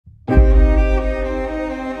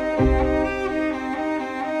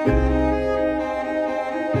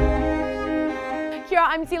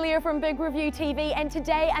I'm Celia from BIGReviewTV and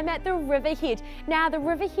today I'm at the Riverhead. Now the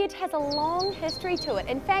Riverhead has a long history to it.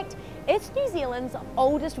 In fact, it's New Zealand's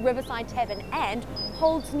oldest riverside tavern and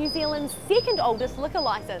holds New Zealand's second oldest liquor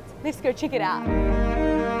licence. Let's go check it out.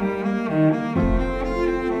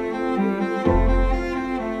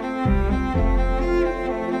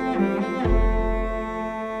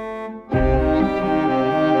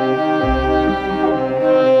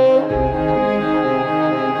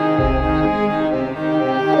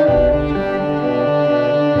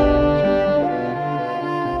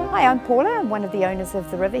 Hi, I'm Paula. I'm one of the owners of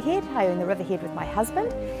the Riverhead. I own the Riverhead with my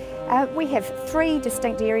husband. We have three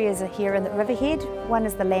distinct areas here in the Riverhead. One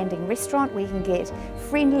is the landing restaurant where you can get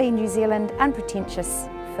friendly New Zealand, unpretentious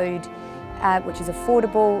food, which is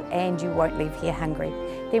affordable and you won't leave here hungry.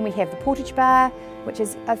 Then we have the Portage Bar, which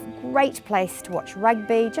is a great place to watch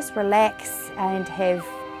rugby, just relax and have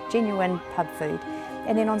genuine pub food.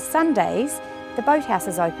 And then on Sundays, the boathouse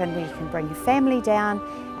is open where you can bring your family down.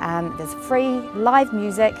 There's free live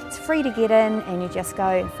music, it's free to get in and you just go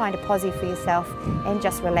and find a posse for yourself and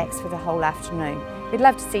just relax for the whole afternoon. We'd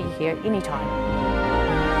love to see you here anytime.